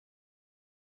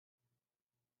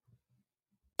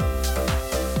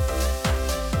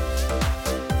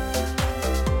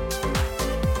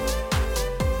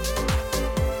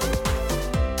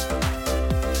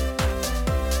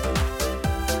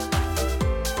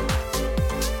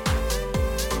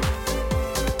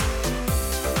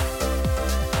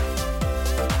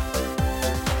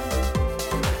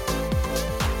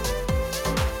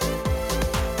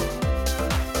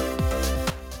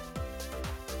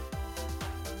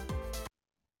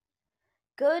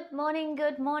Good morning,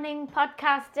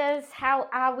 podcasters. How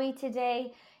are we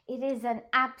today? It is an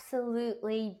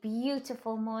absolutely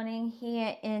beautiful morning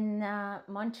here in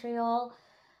Montreal.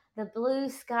 The blue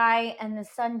sky and the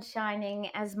sun shining,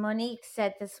 as Monique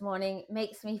said this morning,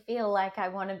 makes me feel like I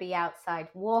want to be outside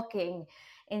walking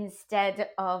instead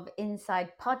of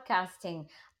inside podcasting.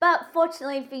 But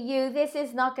fortunately for you, this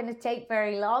is not going to take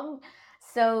very long.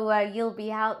 So you'll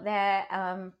be out there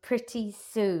pretty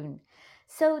soon.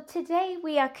 So today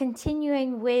we are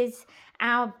continuing with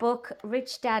our book,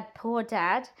 Rich Dad, Poor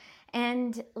Dad.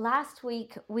 And last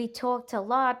week we talked a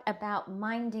lot about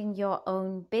minding your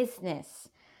own business.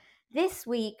 This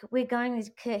week we're going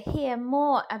to hear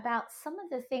more about some of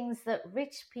the things that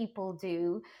rich people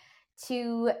do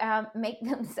to make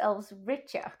themselves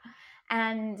richer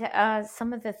and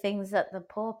some of the things that the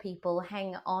poor people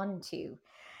hang on to.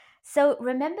 So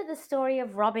remember the story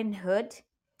of Robin Hood?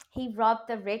 He robbed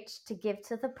the rich to give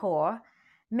to the poor.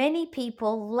 Many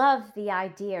people love the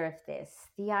idea of this,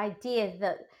 the idea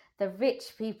that the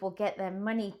rich people get their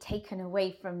money taken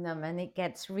away from them and it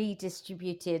gets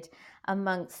redistributed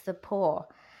amongst the poor.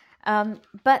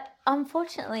 But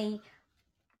unfortunately,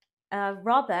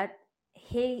 Robert,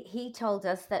 he told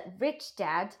us that Rich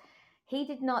Dad, he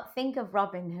did not think of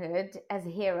Robin Hood as a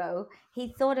hero.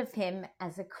 He thought of him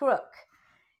as a crook,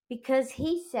 because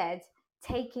he said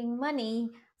taking money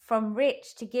from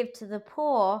rich to give to the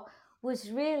poor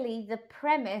was really the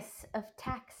premise of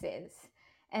taxes.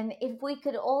 And if we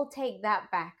could all take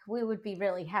that back, we would be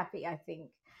really happy, I think.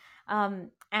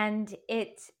 And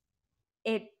it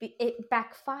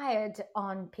backfired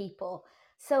on people.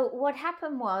 So what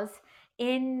happened was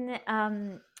in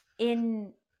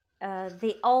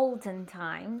the olden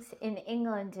times in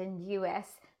England and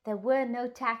US, there were no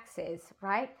taxes,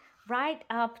 right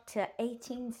up to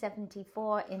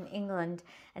 1874 in England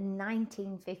and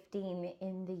 1915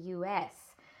 in the US.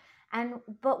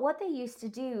 But what they used to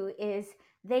do is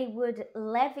they would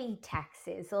levy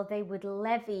taxes, or they would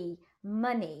levy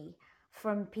money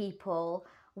from people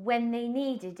when they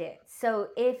needed it. So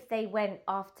if they went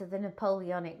after the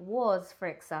Napoleonic Wars, for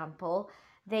example,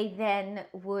 they then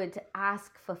would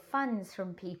ask for funds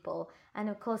from people. And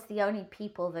of course, the only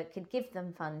people that could give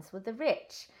them funds were the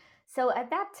rich. So at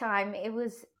that time, it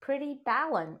was pretty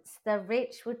balanced. The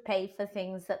rich would pay for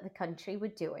things that the country were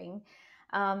doing,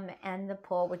 and the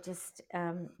poor would just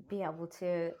be able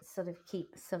to sort of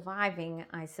keep surviving,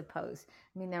 I suppose.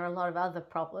 I mean, there are a lot of other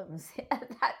problems at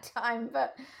that time,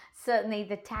 but certainly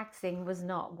the taxing was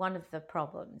not one of the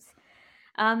problems.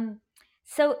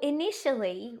 So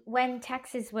initially, when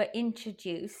taxes were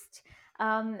introduced,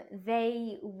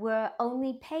 they were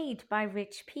only paid by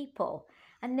rich people,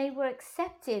 and they were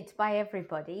accepted by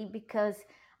everybody because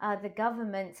the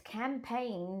government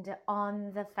campaigned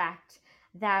on the fact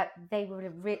that they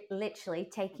were literally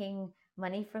taking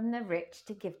money from the rich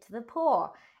to give to the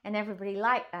poor, and everybody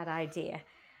liked that idea.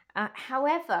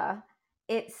 However,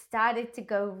 it started to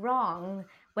go wrong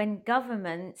when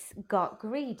governments got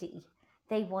greedy.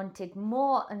 They wanted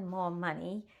more and more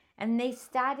money, and they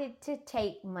started to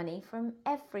take money from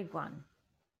everyone.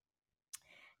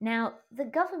 Now, the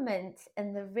government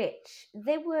and the rich,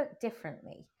 they work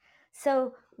differently.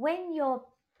 So when you're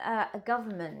a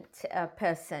government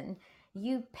person,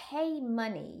 you pay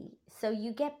money. So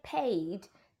you get paid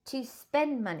to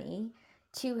spend money,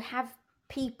 to have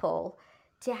people,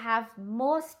 to have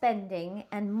more spending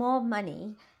and more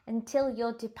money until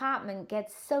your department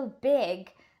gets so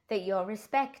big that you're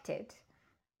respected,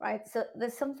 right? So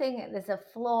there's a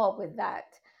flaw with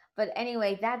that. But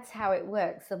anyway, that's how it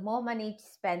works. The more money you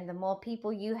spend, the more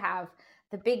people you have,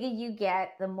 the bigger you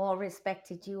get, the more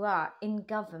respected you are in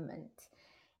government.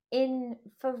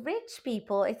 For rich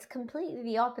people, it's completely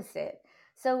the opposite.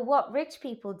 So what rich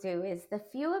people do is the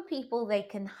fewer people they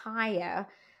can hire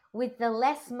with the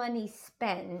less money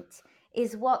spent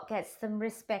is what gets them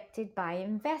respected by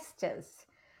investors.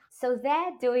 So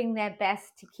they're doing their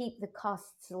best to keep the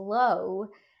costs low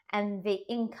and the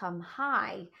income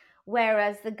high,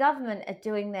 whereas the government are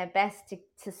doing their best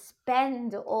to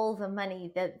spend all the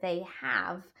money that they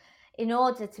have in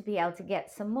order to be able to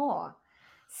get some more.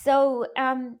 So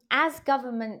as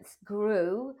governments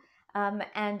grew,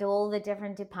 and all the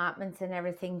different departments and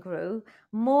everything grew,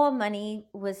 more money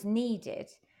was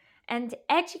needed. And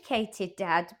educated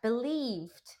dad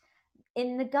believed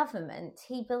in the government.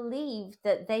 He believed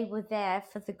that they were there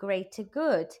for the greater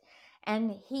good.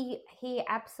 And he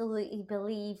absolutely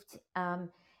believed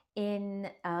in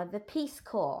the Peace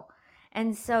Corps.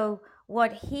 And so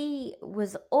what he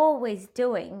was always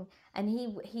doing, and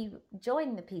he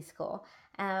joined the Peace Corps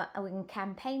and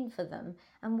campaigned for them.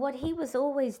 And what he was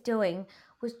always doing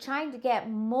was trying to get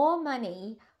more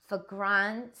money for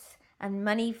grants and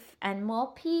money and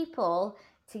more people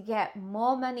to get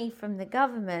more money from the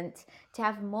government to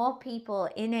have more people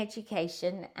in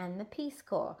education and the Peace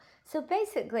Corps. So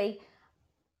basically,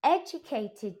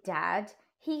 educated dad,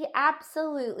 he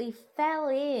absolutely fell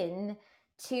in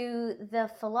to the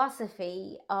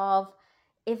philosophy of,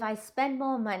 if I spend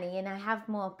more money and I have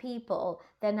more people,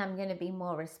 then I'm going to be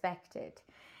more respected.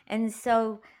 And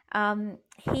so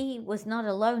he was not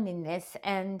alone in this,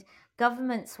 and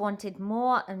governments wanted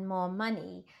more and more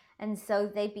money. And so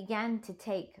they began to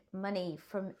take money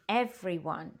from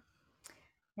everyone.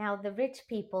 Now, the rich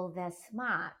people, they're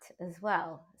smart as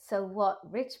well. So, what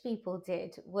rich people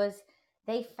did was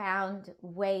they found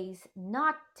ways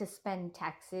not to spend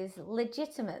taxes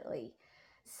legitimately.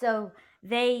 So,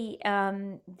 they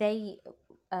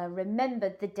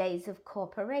remembered the days of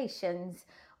corporations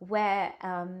where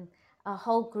a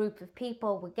whole group of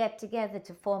people would get together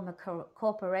to form a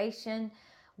corporation,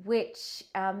 which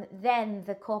then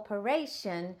the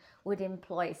corporation would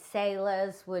employ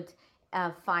sailors, would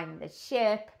find the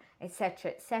ship,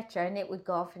 etc., and it would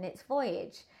go off on its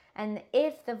voyage. And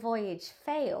if the voyage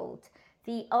failed,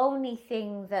 the only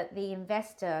thing that the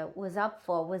investor was up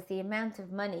for was the amount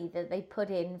of money that they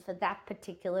put in for that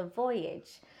particular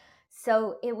voyage.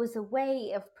 So it was a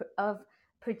way of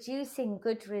producing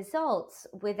good results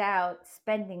without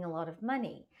spending a lot of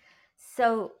money.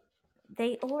 So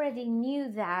they already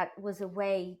knew that was a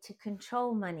way to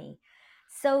control money.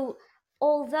 So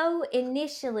although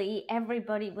initially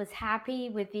everybody was happy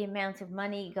with the amount of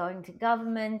money going to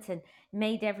government and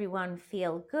made everyone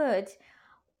feel good,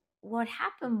 what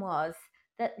happened was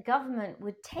that government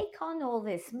would take on all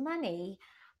this money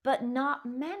but not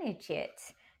manage it.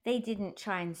 They didn't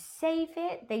try and save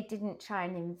it, they didn't try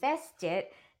and invest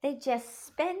it, they just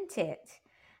spent it.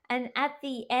 And at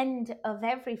the end of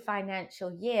every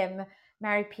financial year,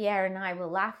 Mary Pierre and I were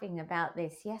laughing about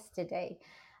this yesterday.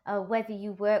 Whether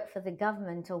you work for the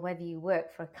government or whether you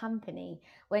work for a company,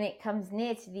 when it comes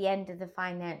near to the end of the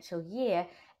financial year,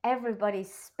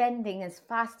 everybody's spending as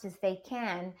fast as they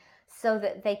can so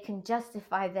that they can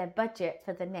justify their budget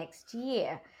for the next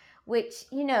year, which,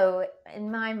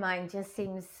 in my mind just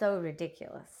seems so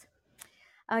ridiculous.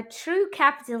 True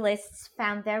capitalists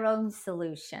found their own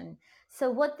solution. So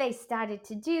what they started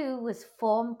to do was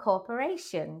form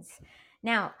corporations.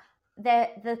 Now,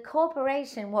 the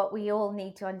corporation, what we all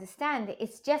need to understand,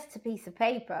 it's just a piece of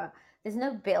paper. There's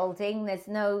no building, there's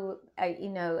no,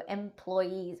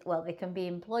 employees. Well, they can be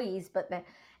employees, but they're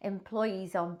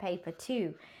employees on paper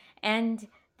too. And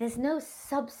there's no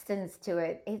substance to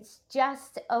it. It's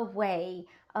just a way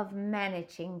of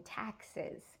managing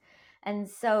taxes. And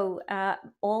so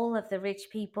all of the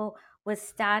rich people were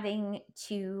starting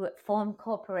to form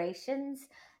corporations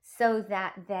so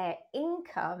that their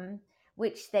income,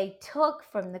 which they took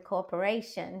from the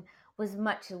corporation, was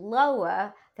much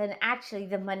lower than actually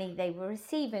the money they were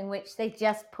receiving, which they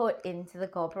just put into the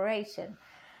corporation.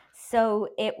 So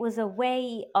it was a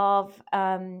way of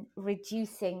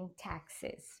reducing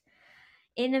taxes.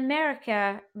 In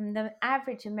America, the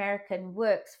average American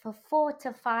works for 4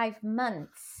 to 5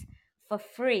 months for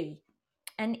free.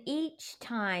 And each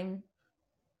time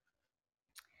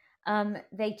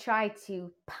they try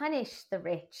to punish the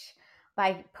rich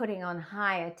by putting on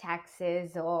higher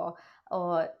taxes or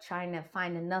trying to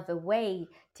find another way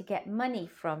to get money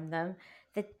from them,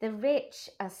 the rich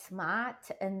are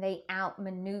smart and they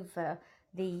outmaneuver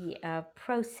the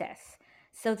process.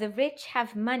 So the rich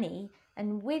have money,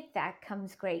 and with that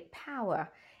comes great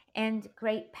power. And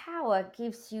great power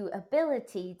gives you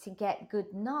ability to get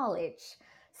good knowledge.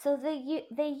 So they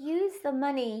use the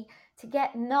money to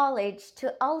get knowledge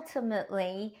to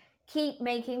ultimately keep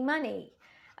making money.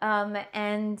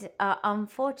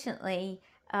 Unfortunately,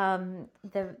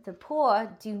 the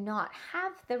poor do not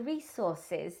have the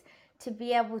resources to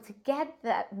be able to get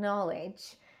that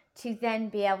knowledge to then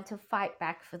be able to fight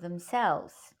back for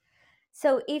themselves.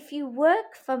 So if you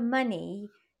work for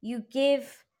money, you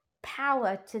give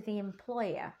power to the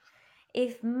employer.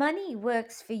 If money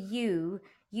works for you,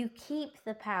 you keep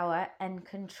the power and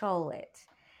control it.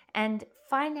 And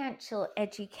financial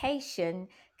education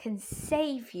can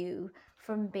save you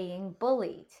from being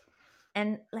bullied.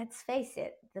 And let's face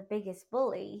it, the biggest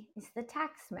bully is the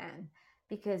tax man,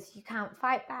 because you can't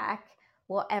fight back.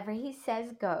 Whatever he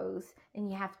says goes,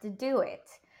 and you have to do it.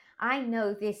 I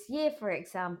know this year, for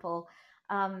example,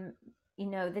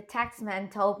 the tax man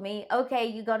told me, okay,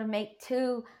 you got to make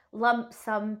 2 lump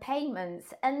sum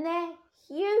payments, and they're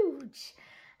huge.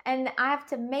 And I have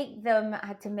to make them. I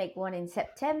had to make one in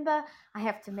September. I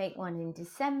have to make one in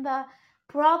December.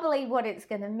 Probably what it's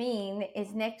going to mean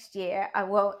is next year I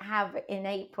won't have in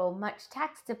April much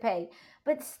tax to pay.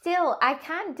 But still, I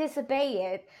can't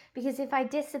disobey it, because if I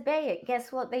disobey it,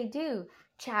 guess what they do?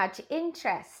 Charge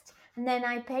interest, and then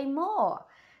I pay more.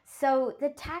 So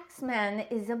the tax man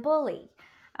is a bully.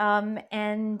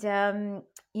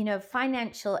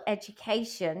 Financial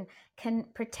education can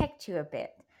protect you a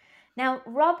bit. Now,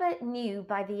 Robert knew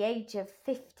by the age of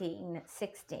 15,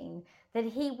 16, that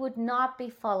he would not be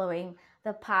following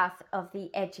the path of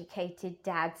the educated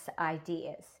dad's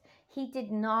ideas. He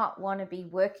did not want to be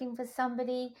working for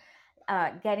somebody,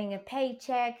 getting a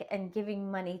paycheck, and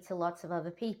giving money to lots of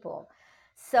other people.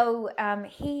 So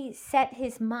he set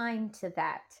his mind to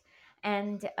that.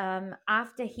 And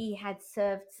after he had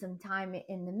served some time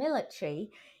in the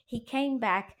military, he came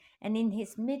back, and in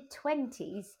his mid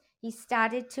 20s, he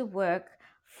started to work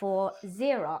for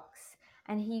Xerox.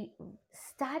 And he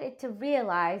started to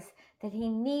realize that he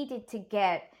needed to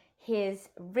get his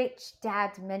rich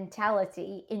dad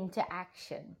mentality into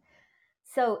action.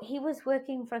 So he was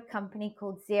working for a company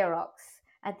called Xerox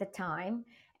at the time,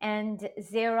 and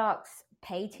Xerox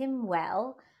paid him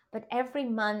well, but every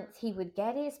month he would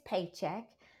get his paycheck,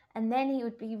 and then he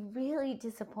would be really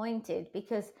disappointed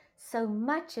because so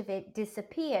much of it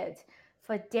disappeared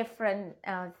for different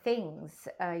things,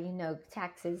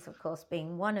 taxes, of course,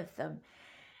 being one of them.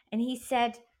 And he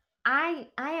said, I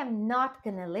am not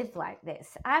going to live like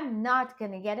this. I'm not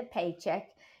going to get a paycheck,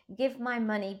 give my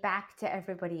money back to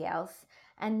everybody else,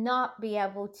 and not be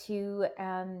able to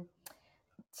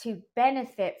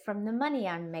benefit from the money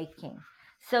I'm making.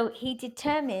 So he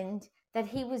determined that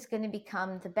he was going to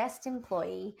become the best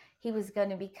employee. He was going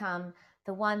to become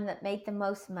the one that made the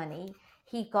most money.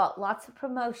 He got lots of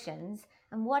promotions.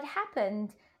 And what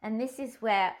happened, and this is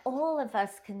where all of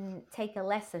us can take a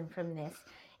lesson from this,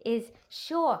 is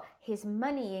sure, his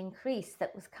money increased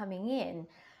that was coming in,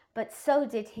 but so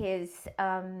did his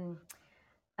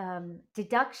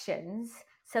deductions.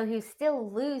 So he was still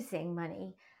losing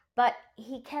money, but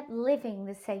he kept living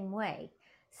the same way.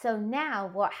 So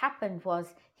now what happened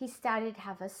was he started to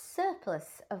have a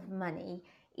surplus of money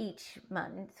each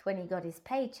month when he got his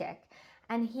paycheck.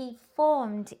 And he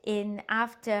formed in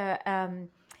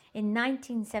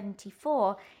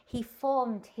 1974, he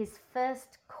formed his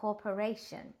first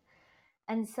corporation.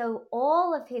 And so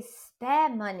all of his spare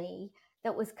money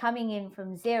that was coming in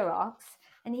from Xerox,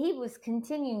 and he was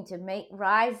continuing to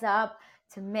rise up,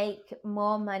 to make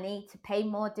more money, to pay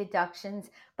more deductions,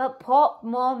 but pour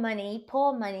more money,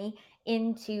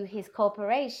 into his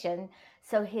corporation.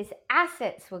 So his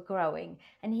assets were growing,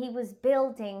 and he was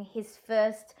building his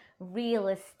first real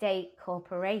estate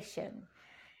corporation.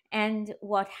 And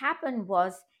what happened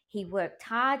was he worked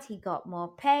hard, he got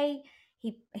more pay,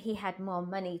 he had more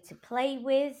money to play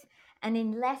with, and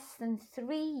in less than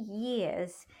 3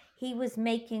 years, he was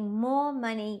making more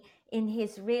money in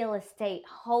his real estate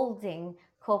holding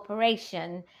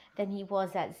corporation than he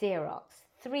was at Xerox.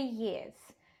 3 years.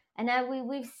 And now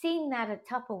we've seen that at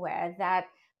Tupperware, that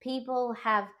people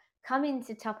have come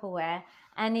into Tupperware,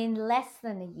 and in less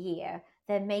than a year,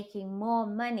 they're making more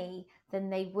money than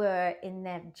they were in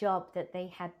their job that they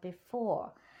had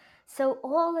before. So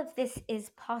all of this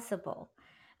is possible.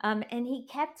 And he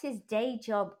kept his day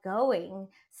job going.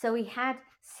 So he had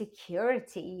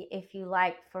security, if you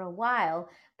like, for a while,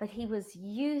 but he was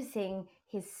using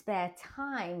his spare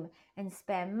time and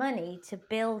spare money to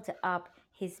build up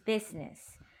his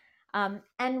business.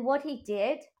 And what he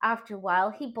did after a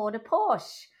while, he bought a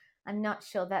Porsche. I'm not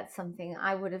sure that's something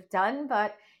I would have done,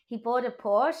 but he bought a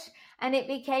Porsche, and it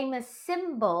became a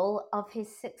symbol of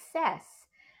his success.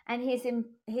 And his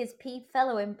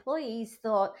fellow employees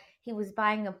thought he was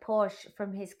buying a Porsche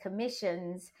from his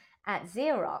commissions at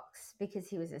Xerox because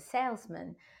he was a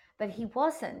salesman, but he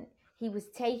wasn't. He was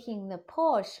taking the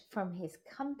Porsche from his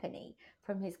company,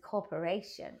 from his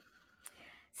corporation.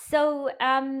 So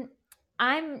I'm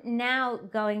now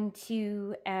going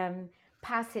to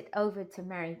pass it over to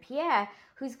Marie-Pierre,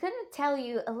 who's going to tell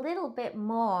you a little bit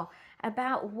more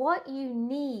about what you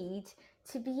need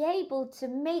to be able to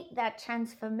make that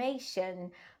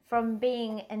transformation from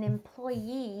being an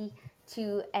employee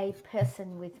to a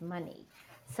person with money.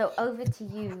 So over to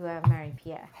you,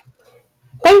 Marie-Pierre.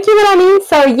 Thank you, Melanie.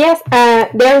 So yes,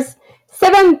 there's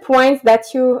 7 points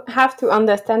that you have to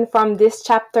understand from this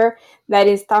chapter that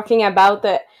is talking about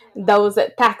those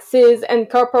taxes and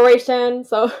corporation.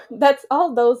 So that's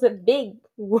all those big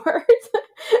words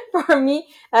for me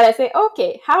that I say,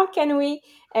 okay, how can we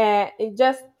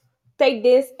just take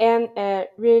this and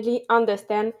really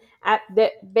understand at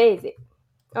the basic?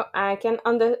 Oh, I can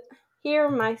hear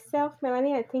myself,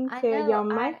 Melanie. I think I know your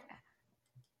mic.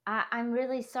 I'm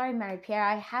really sorry, Mary Pierre.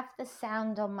 I have the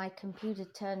sound on my computer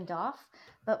turned off,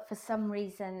 but for some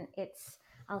reason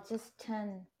I'll just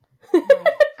turn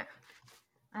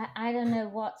my. I don't know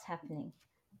what's happening.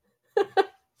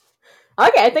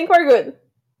 Okay, I think we're good.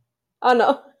 Oh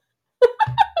no.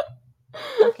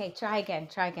 Okay, try again.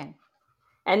 Try again.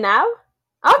 And now?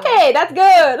 Okay, that's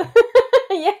good.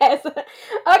 Yes.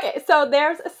 Okay, so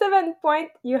there's 7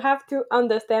 points you have to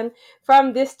understand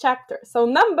from this chapter. So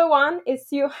number one is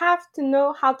you have to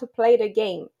know how to play the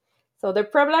game. So the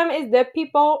problem is the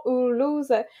people who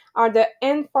lose are the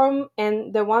informed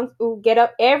and the ones who get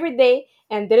up every day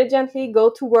and diligently go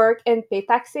to work and pay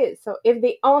taxes. So if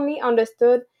they only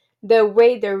understood the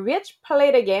way the rich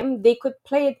play the game, they could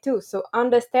play it too. So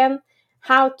understand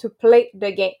how to play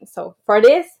the game. So for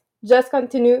this, just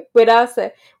continue with us.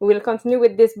 We will continue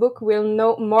with this book. We'll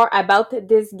know more about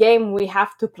this game we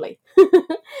have to play.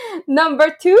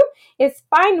 Number two is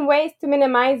find ways to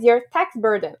minimize your tax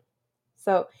burden.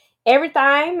 So every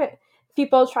time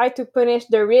people try to punish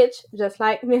the rich, just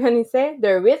like Melanie said,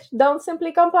 the rich don't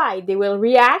simply comply. They will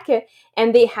react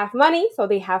and they have money, so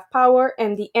they have power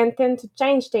and the intent to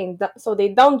change things. So they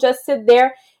don't just sit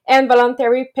there and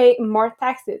voluntarily pay more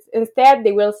taxes. Instead,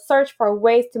 they will search for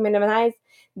ways to minimize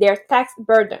their tax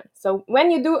burden. So when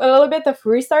you do a little bit of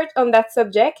research on that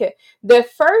subject, the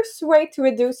first way to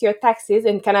reduce your taxes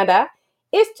in Canada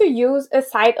is to use a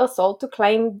side hustle to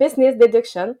claim business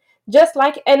deduction just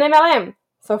like an MLM.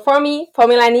 So for me, for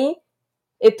Melanie,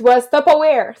 it was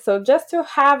Tupperware. So just to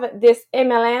have this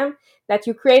MLM that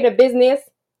you create a business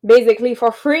basically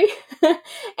for free,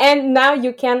 and now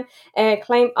you can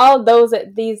claim all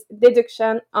these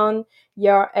deduction on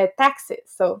your taxes.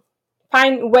 So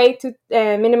find way to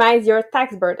minimize your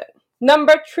tax burden.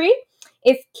 Number three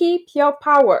is keep your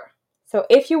power. So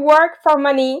if you work for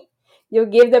money, you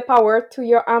give the power to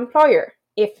your employer.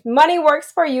 If money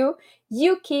works for you,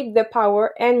 you keep the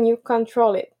power and you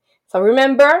control it. So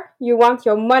remember, you want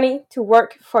your money to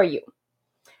work for you.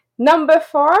 Number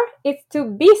four is to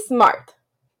be smart.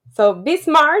 So be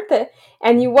smart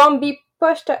and you won't be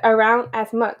pushed around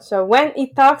as much. So when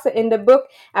he talks in the book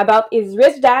about his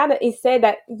rich dad, he said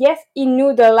that yes, he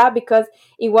knew the law because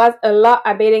he was a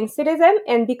law-abiding citizen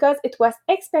and because it was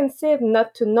expensive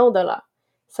not to know the law.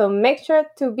 So make sure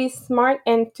to be smart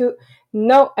and to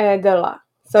know the law.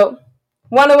 So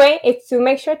one way is to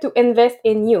make sure to invest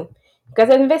in you because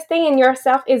investing in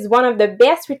yourself is one of the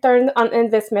best returns on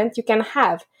investment you can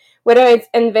have. Whether it's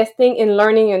investing in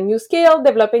learning a new skill,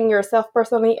 developing yourself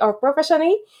personally or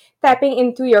professionally, tapping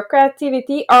into your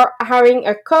creativity, or hiring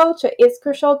a coach, it's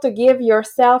crucial to give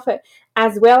yourself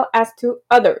as well as to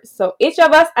others. So each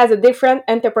of us has a different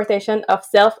interpretation of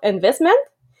self-investment.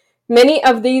 Many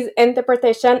of these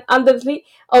interpretations undoubtedly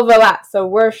overlap. So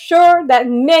we're sure that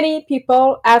many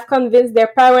people have convinced their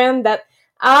parents that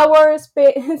hours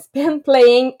spent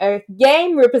playing a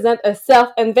game represent a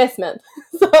self-investment.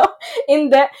 So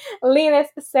in the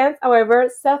leanest sense, however,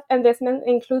 self-investment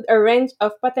include a range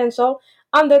of potential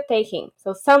undertaking.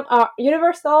 So some are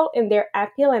universal in their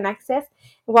appeal and access,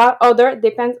 while others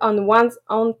depend on one's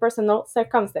own personal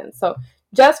circumstance. So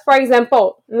just for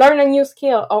example, learn a new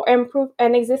skill or improve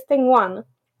an existing one.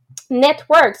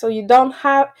 Network, so you don't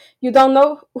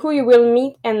know who you will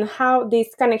meet and how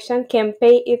this connection can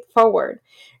pay it forward.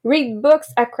 Read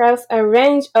books across a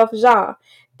range of genres.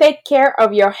 Take care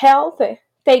of your health.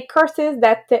 Take courses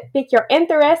that pique your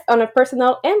interest on a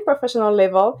personal and professional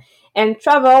level, and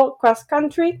travel cross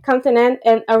country, continent,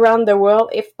 and around the world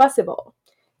if possible.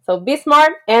 So be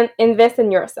smart and invest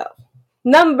in yourself.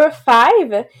 Number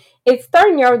five is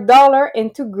turn your dollar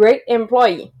into great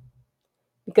employee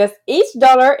because each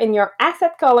dollar in your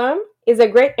asset column is a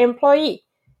great employee.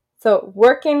 So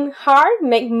working hard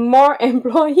make more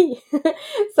employee.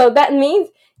 So that means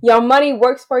your money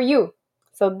works for you.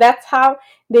 So that's how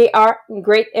they are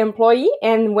great employee.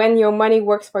 And when your money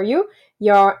works for you,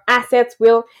 your assets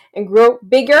will grow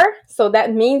bigger. So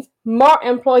that means more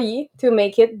employee to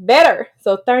make it better.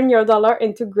 So turn your dollar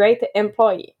into great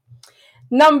employee.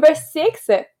 Number six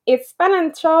is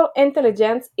financial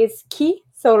intelligence is key.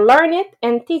 So learn it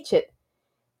and teach it.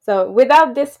 So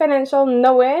without this financial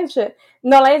knowledge,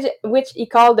 which he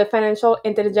called the financial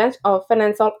intelligence or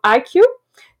financial IQ,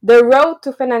 the road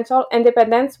to financial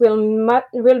independence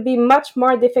will be much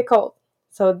more difficult.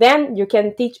 So then you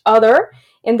can teach others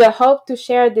in the hope to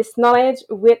share this knowledge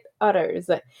with others.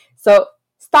 So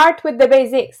start with the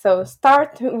basics. So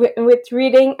start with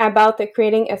reading about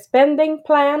creating a spending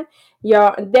plan,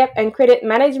 your debt and credit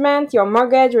management, your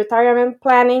mortgage, retirement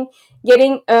planning,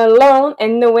 getting a loan,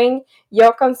 and knowing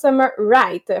your consumer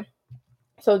right.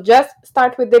 So just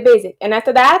start with the basic. And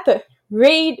after that,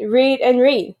 read, read, and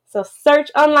read. So search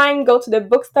online, go to the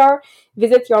bookstore,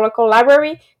 visit your local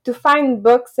library to find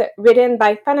books written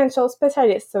by financial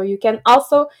specialists. So you can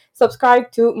also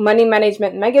subscribe to Money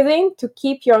Management Magazine to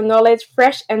keep your knowledge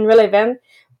fresh and relevant,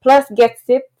 plus get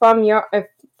tips from your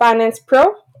finance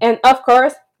pro, and of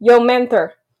course, your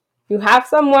mentor. You have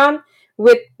someone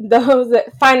with those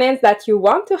finance that you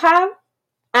want to have,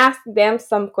 ask them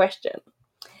some questions.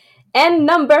 And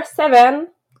number 7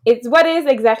 is what is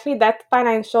exactly that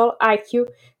financial IQ?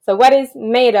 So what is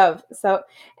made of? So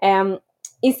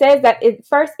it says that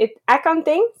first it's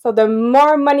accounting. So the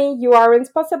more money you are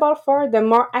responsible for, the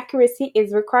more accuracy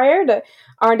is required,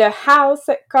 or the house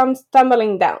comes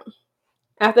tumbling down.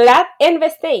 After that,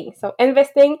 investing. So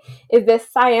investing is the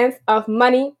science of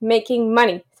money making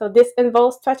money. So this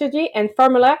involves strategy and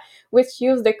formula which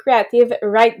use the creative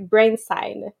right brain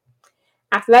side.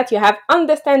 After that, you have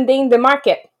understanding the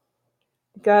market,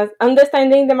 because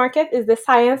understanding the market is the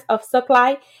science of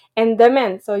supply and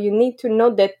demand. So you need to know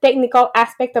the technical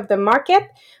aspect of the market,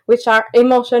 which are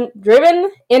emotion driven,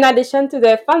 in addition to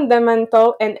the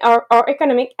fundamental and or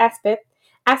economic aspect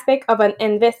of an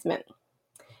investment.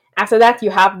 After that,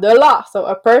 you have the law. So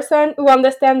a person who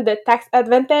understands the tax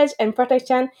advantage and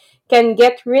protection can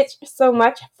get rich so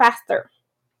much faster.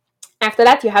 After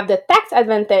that, you have the tax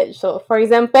advantage. So, for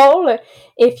example,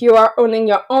 if you are owning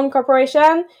your own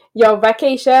corporation, your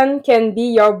vacation can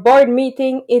be your board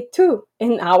meeting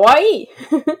in Hawaii.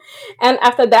 And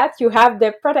after that, you have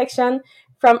the protection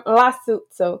from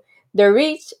lawsuits. So, the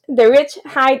rich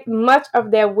hide much of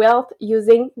their wealth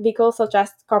using vehicles such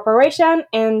as corporation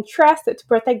and trust to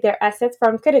protect their assets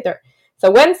from creditor. So,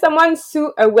 when someone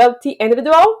sues a wealthy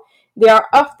individual, they are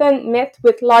often met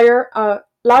with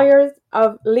lawyers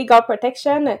of legal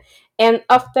protection and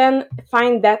often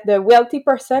find that the wealthy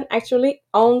person actually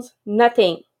owns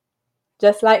nothing,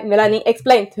 just like Melanie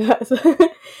explained to us.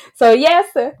 So,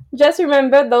 yes, just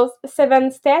remember those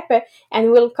 7 steps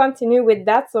and we'll continue with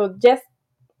that. So, just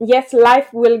yes, life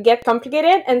will get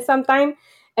complicated and sometimes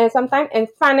and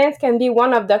finance can be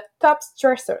one of the top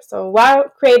stressors. So while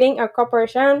creating a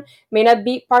corporation may not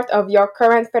be part of your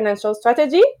current financial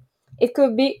strategy, it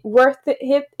could be worth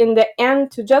it in the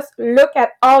end to just look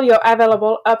at all your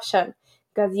available options.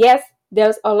 Because yes,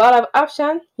 there's a lot of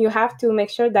options. You have to make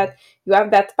sure that you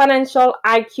have that financial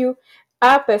IQ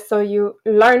up so you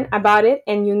learn about it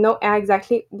and you know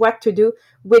exactly what to do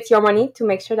with your money to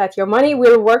make sure that your money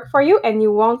will work for you and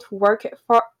you won't work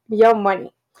for your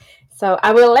money. So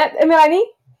I will let Melanie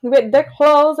with the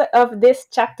close of this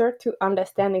chapter to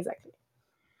understand exactly.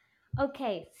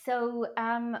 Okay, so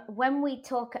when we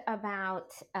talk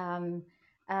about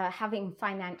having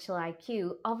financial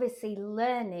IQ, obviously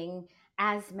learning,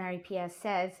 as Mary Pierre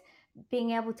says, being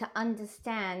able to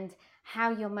understand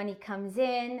how your money comes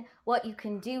in, what you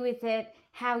can do with it,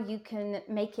 how you can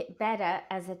make it better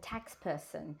as a tax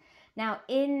person. Now,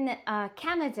 in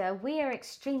Canada, we are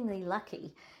extremely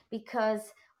lucky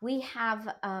because we have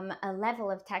a level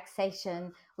of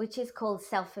taxation which is called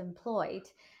self-employed,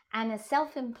 and a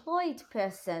self employed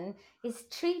person is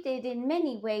treated in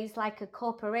many ways like a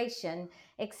corporation,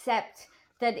 except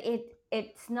that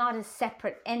it's not a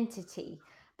separate entity.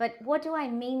 But what do I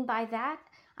mean by that?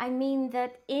 I mean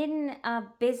that in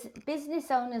business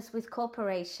owners with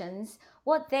corporations,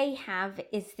 what they have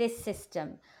is this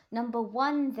system. Number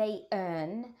one, they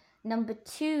earn. Number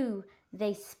two,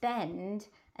 they spend.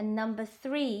 And number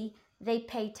three, they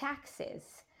pay taxes.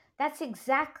 That's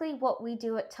exactly what we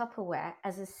do at Tupperware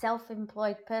as a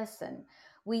self-employed person.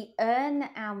 We earn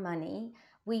our money,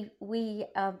 we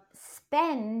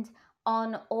spend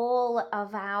on all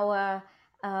of our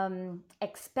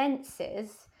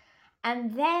expenses,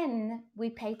 and then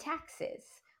we pay taxes,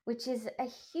 which is a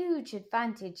huge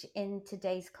advantage in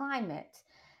today's climate.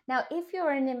 Now, if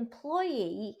you're an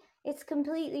employee, it's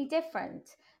completely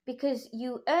different because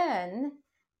you earn,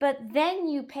 but then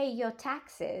you pay your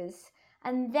taxes,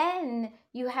 and then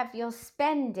you have your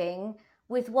spending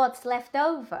with what's left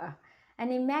over.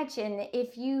 And imagine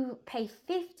if you pay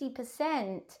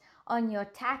 50% on your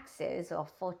taxes, or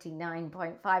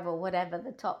 49.5, or whatever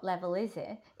the top level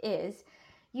is,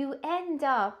 you end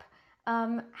up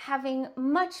having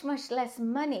much, much less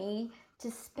money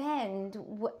to spend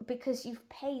because you've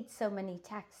paid so many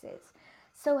taxes.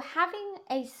 So having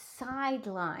a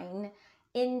sideline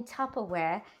in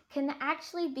Tupperware can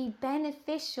actually be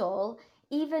beneficial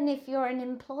even if you're an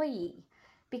employee,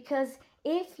 because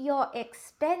if your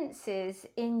expenses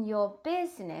in your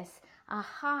business are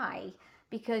high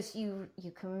because you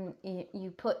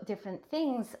put different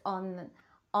things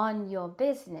on your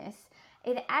business,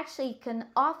 it actually can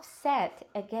offset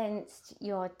against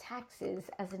your taxes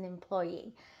as an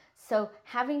employee. So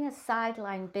having a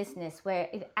sideline business where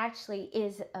it actually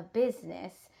is a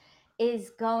business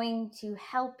is going to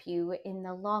help you in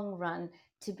the long run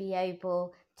to be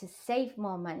able to save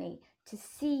more money, to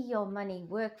see your money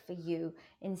work for you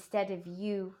instead of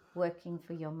you working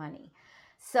for your money.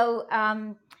 So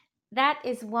that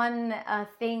is one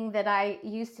thing that I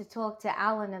used to talk to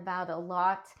Alan about a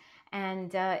lot,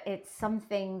 and it's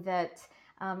something that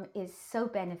is so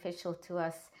beneficial to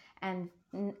us. And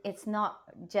it's not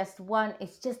just one,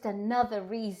 it's just another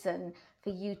reason for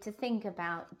you to think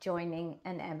about joining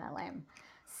an MLM.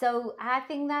 So I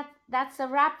think that's a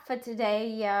wrap for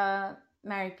today,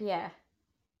 Marie Pierre.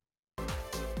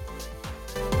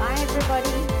 Bye,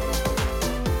 everybody.